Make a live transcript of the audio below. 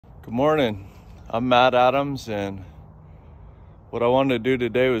Good morning. I'm Matt Adams, and what I wanted to do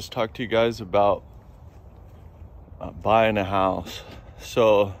today was talk to you guys about buying a house.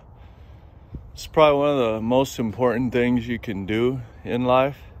 So it's probably one of the most important things you can do in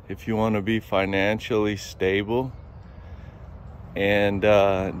life if you want to be financially stable and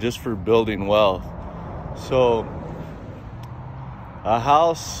just for building wealth. So a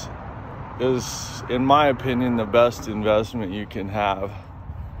house is, in my opinion, the best investment you can have.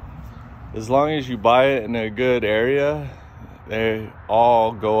 As long as you buy it in a good area, they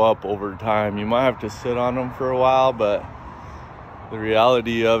all go up over time. You might have to sit on them for a while, but the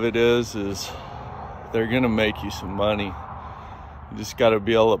reality of it is they're gonna make you some money. You just gotta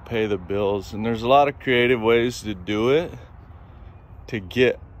be able to pay the bills. And there's a lot of creative ways to do it to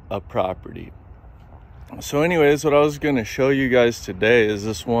get a property. So anyways, what I was gonna show you guys today is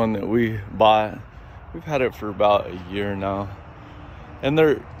this one that we bought. We've had it for about a year now. And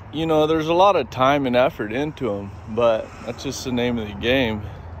there's a lot of time and effort into them, but that's just the name of the game.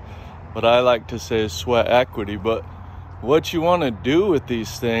 What I like to say is sweat equity. But what you want to do with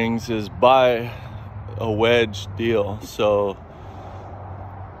these things is buy a wedge deal. So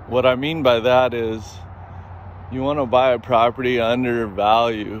what I mean by that is you want to buy a property under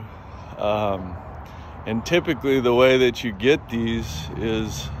value. And typically the way that you get these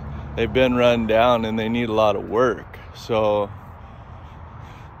is they've been run down and they need a lot of work. So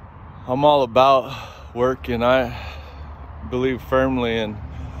I'm all about work, and I believe firmly in,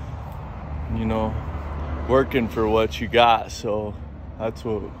 working for what you got. So that's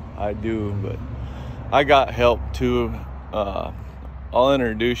what I do. But I got help too. I'll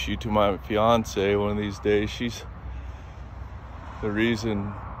introduce you to my fiance one of these days. She's the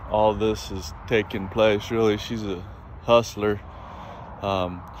reason all this is taking place. Really, she's a hustler.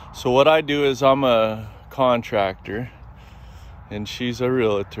 So what I do is I'm a contractor and she's a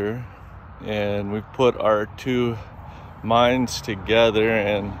realtor, and we've put our two minds together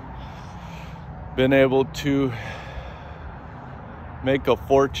and been able to make a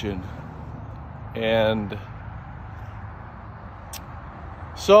fortune. And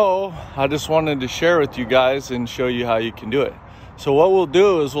so I just wanted to share with you guys and show you how you can do it. So what we'll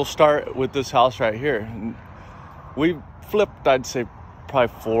do is we'll start with this house right here. And we flipped, I'd say,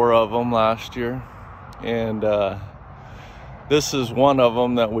 probably 4 of them last year, and this is one of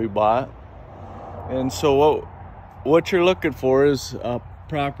them that we bought. And so what you're looking for is a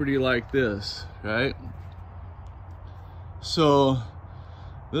property like this, right? So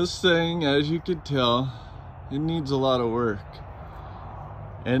this thing, as you can tell, it needs a lot of work.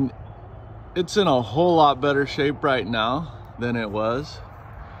 And it's in a whole lot better shape right now than it was.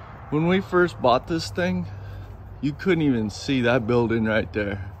 When we first bought this thing, you couldn't even see that building right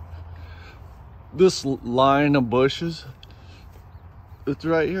there. This line of bushes, it's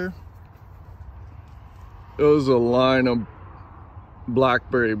right here. It was a line of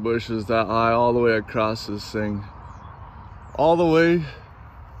blackberry bushes that high all the way across this thing. All the way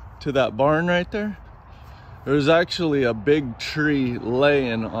to that barn right there. There's actually a big tree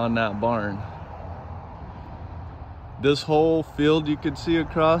laying on that barn. This whole field you could see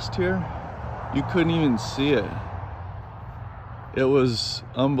across here, you couldn't even see it. It was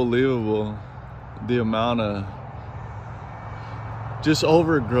unbelievable, the amount of just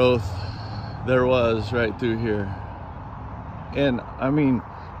overgrowth there was right through here. And I mean,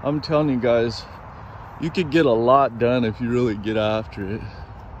 I'm telling you guys, you could get a lot done if you really get after it.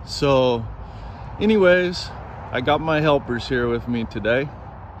 So anyways, I got my helpers here with me today,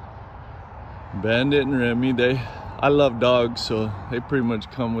 Bandit and Remy. I love dogs, so they pretty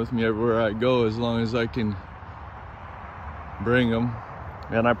much come with me everywhere I go as long as I can bring them.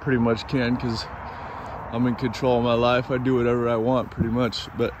 And I pretty much can, because I'm in control of my life. I do whatever I want pretty much.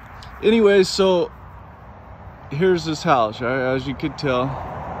 But anyways, so here's this house, right? As you could tell,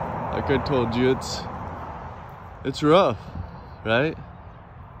 like I told you, it's rough, right?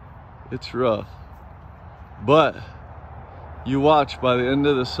 It's rough. But you watch, by the end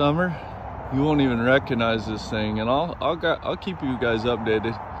of the summer, you won't even recognize this thing. And I'll keep you guys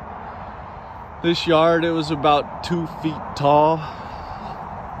updated. This yard, it was about 2 feet tall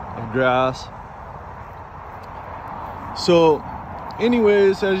of grass. So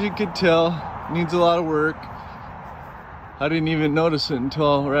anyways, as you could tell, needs a lot of work. I didn't even notice it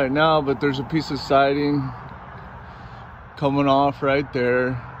until right now, but there's a piece of siding coming off right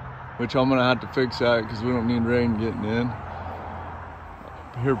there, which I'm gonna have to fix that because we don't need rain getting in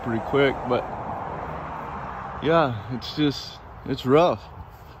here pretty quick. But yeah, it's rough,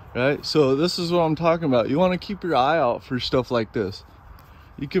 right? So this is what I'm talking about. You want to keep your eye out for stuff like this.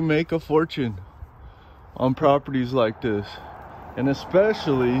 You can make a fortune on properties like this. And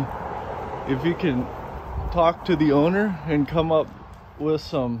especially if you can talk to the owner and come up with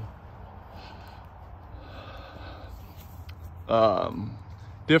some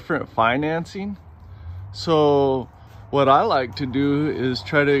different financing. So what I like to do is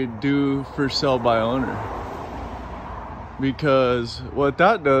try to do for sale by owner, because what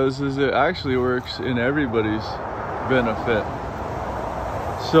that does is it actually works in everybody's benefit.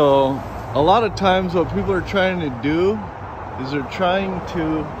 So a lot of times what people are trying to do is they're trying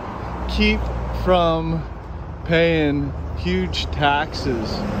to keep from paying huge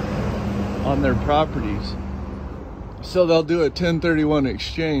taxes on their properties. So they'll do a 1031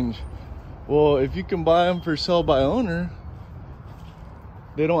 exchange. Well, if you can buy them for sale by owner,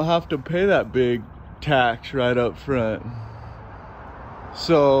 they don't have to pay that big tax right up front.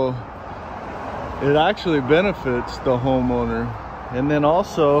 So it actually benefits the homeowner. And then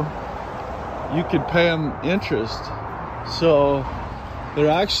also you could pay them interest. So they're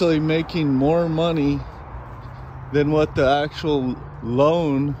actually making more money than what the actual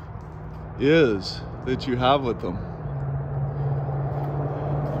loan is that you have with them.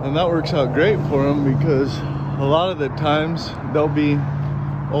 And that works out great for them, because a lot of the times they'll be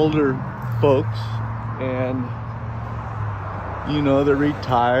older folks and, you know, they're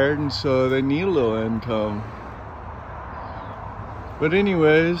retired, and so they need a little income. But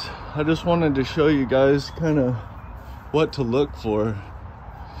anyways, I just wanted to show you guys kind of what to look for.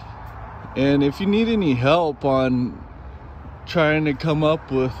 And if you need any help on trying to come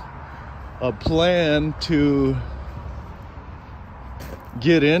up with a plan to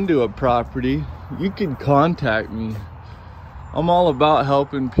get into a property, you can contact me. I'm all about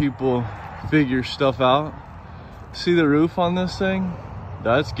helping people figure stuff out. See the roof on this thing?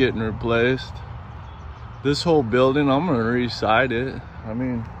 That's getting replaced. This whole building, I'm gonna re-side it. I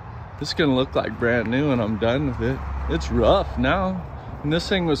mean, it's gonna look like brand new when I'm done with it. It's rough now, and this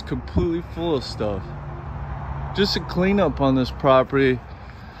thing was completely full of stuff. Just a cleanup on this property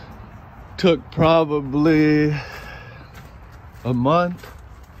took probably a month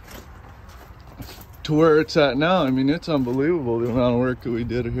to where it's at now. I mean, it's unbelievable the amount of work that we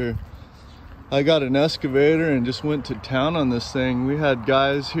did here. I got an excavator and just went to town on this thing. We had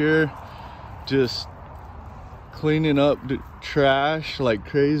guys here just cleaning up the trash like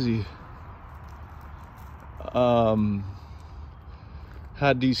crazy.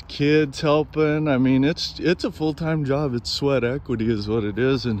 Had these kids helping. I mean, it's a full-time job. It's sweat equity is what it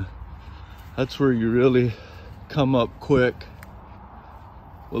is, and that's where you really come up quick.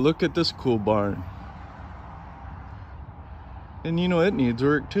 Well, look at this cool barn. And you know, it needs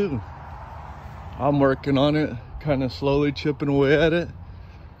work too. I'm working on it, kind of slowly chipping away at it.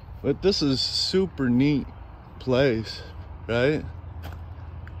 But this is super neat place, right?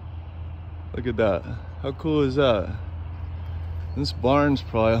 Look at that. How cool is that? This barn's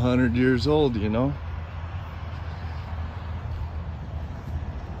probably 100 years old, you know?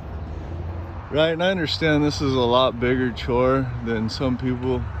 Right, and I understand this is a lot bigger chore than some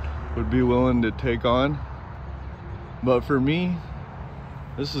people would be willing to take on. But for me,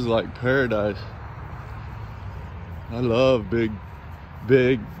 this is like paradise. I love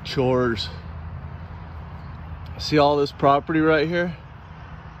big chores. See all this property right here?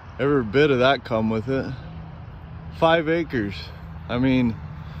 Every bit of that come with it. 5 acres. I mean,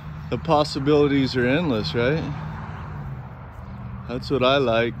 the possibilities are endless, right? That's what I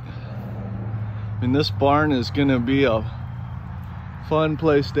like. I mean, this barn is gonna be a fun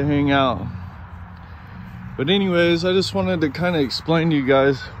place to hang out. But anyways, I just wanted to kind of explain to you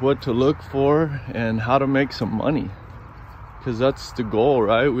guys what to look for and how to make some money. Because that's the goal,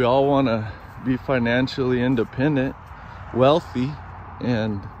 right? We all want to be financially independent, wealthy,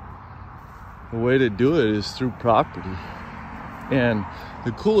 and the way to do it is through property. And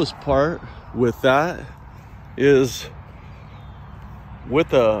the coolest part with that is,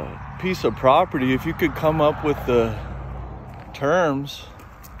 with a piece of property, if you could come up with the terms,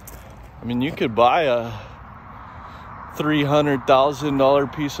 I mean, you could buy a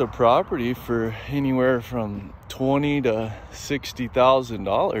 $300,000 piece of property for anywhere from $20,000 to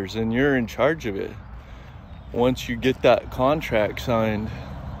 $60,000, and you're in charge of it once you get that contract signed.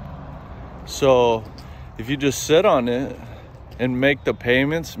 So if you just sit on it and make the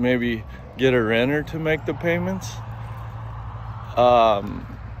payments, maybe get a renter to make the payments,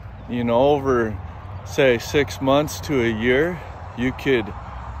 you know, over say 6 months to a year, you could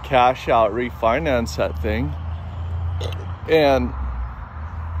cash out, refinance that thing, and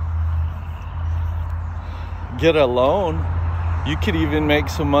get a loan. You could even make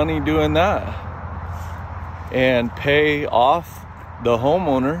some money doing that and pay off the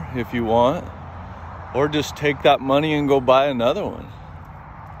homeowner if you want, or just take that money and go buy another one.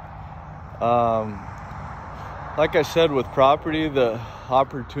 Like I said, with property, the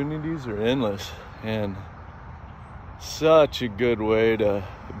opportunities are endless, and such a good way to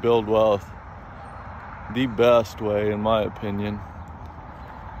build wealth. The best way, in my opinion.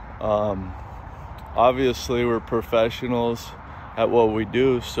 Obviously, we're professionals at what we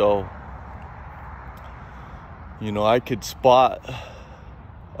do, so I could spot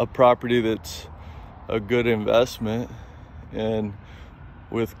a property that's a good investment, and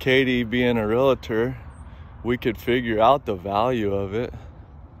with Katie being a realtor, we could figure out the value of it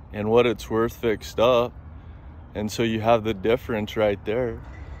and what it's worth fixed up, and so you have the difference right there.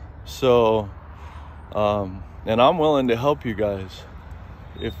 So and I'm willing to help you guys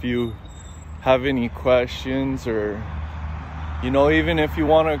if you have any questions, or even if you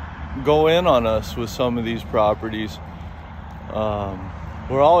want to go in on us with some of these properties.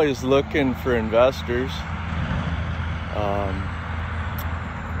 We're always looking for investors.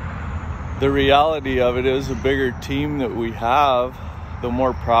 The reality of it is, the bigger team that we have, the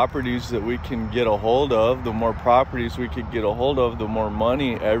more properties that we can get a hold of, the more properties we could get a hold of, the more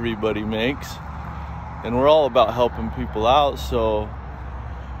money everybody makes. And we're all about helping people out, so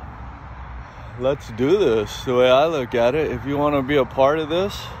let's do this. The way I look at it, if you want to be a part of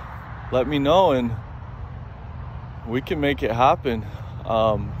this, let me know and we can make it happen.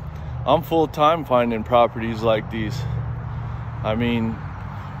 I'm full-time finding properties like these. I mean,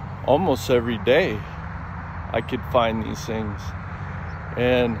 almost every day I could find these things,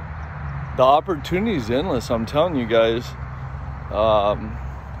 and the opportunity is endless. I'm telling you guys,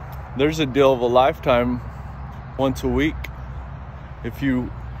 there's a deal of a lifetime once a week if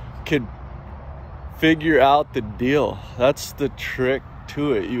you could figure out the deal. That's the trick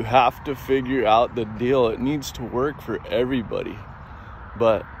to it. You have to figure out the deal. It needs to work for everybody.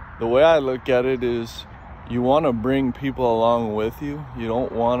 But the way I look at it is, you want to bring people along with you. You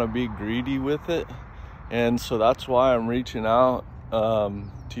don't want to be greedy with it. And so that's why I'm reaching out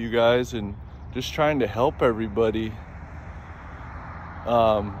to you guys and just trying to help everybody.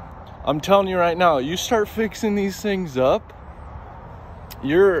 I'm telling you right now, you start fixing these things up,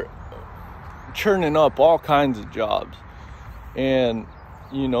 you're churning up all kinds of jobs, and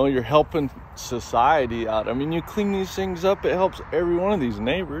you're helping society out. I mean, you clean these things up, it helps every one of these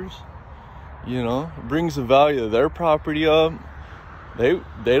neighbors. It brings the value of their property up. They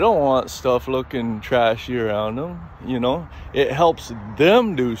don't want stuff looking trashy around them. It helps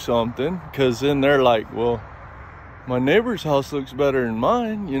them do something, because then they're like, well, my neighbor's house looks better than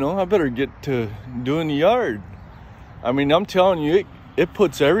mine. I better get to doing the yard. I mean, I'm telling you, it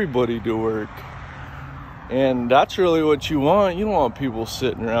puts everybody to work. And that's really what you want. You don't want people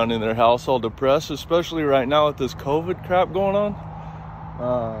sitting around in their house all depressed, especially right now with this COVID crap going on.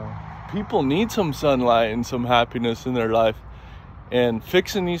 People need some sunlight and some happiness in their life. And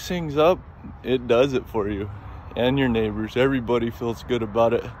fixing these things up, it does it for you and your neighbors. Everybody feels good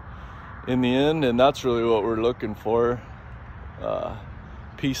about it in the end, and that's really what we're looking for.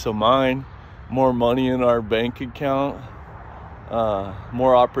 Peace of mind, more money in our bank account,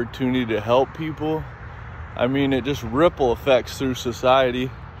 more opportunity to help people. I mean, it just ripple effects through society,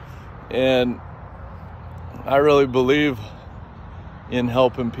 and I really believe in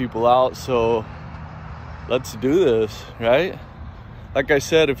helping people out, so let's do this, right? Like I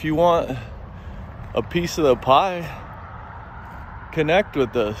said, if you want a piece of the pie, connect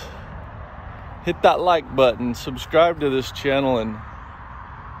with us. Hit that like button, subscribe to this channel, and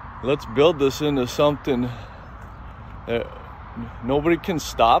let's build this into something that nobody can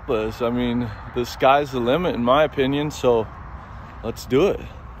stop us. I mean, the sky's the limit, in my opinion, so let's do it.